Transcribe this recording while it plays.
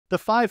The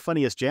 5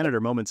 funniest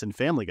janitor moments in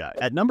Family Guy.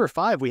 At number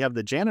 5, we have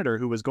the janitor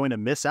who was going to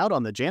miss out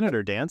on the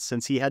janitor dance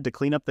since he had to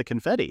clean up the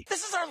confetti.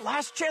 This is our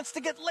last chance to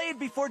get laid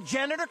before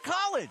janitor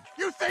college.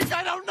 You think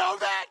I don't know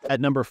that?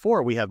 At number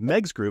 4, we have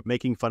Meg's group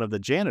making fun of the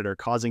janitor,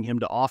 causing him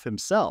to off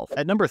himself.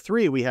 At number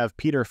 3, we have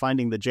Peter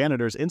finding the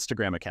janitor's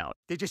Instagram account.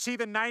 Did you see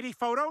the 90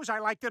 photos I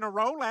liked in a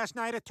row last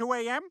night at 2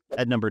 a.m.?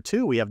 At number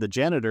 2, we have the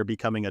janitor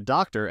becoming a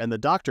doctor and the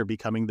doctor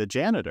becoming the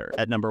janitor.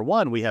 At number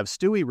 1, we have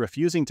Stewie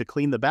refusing to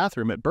clean the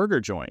bathroom at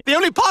Burger Joint. The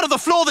only part of the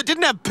floor that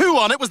didn't have poo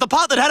on it was the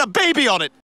part that had a baby on it.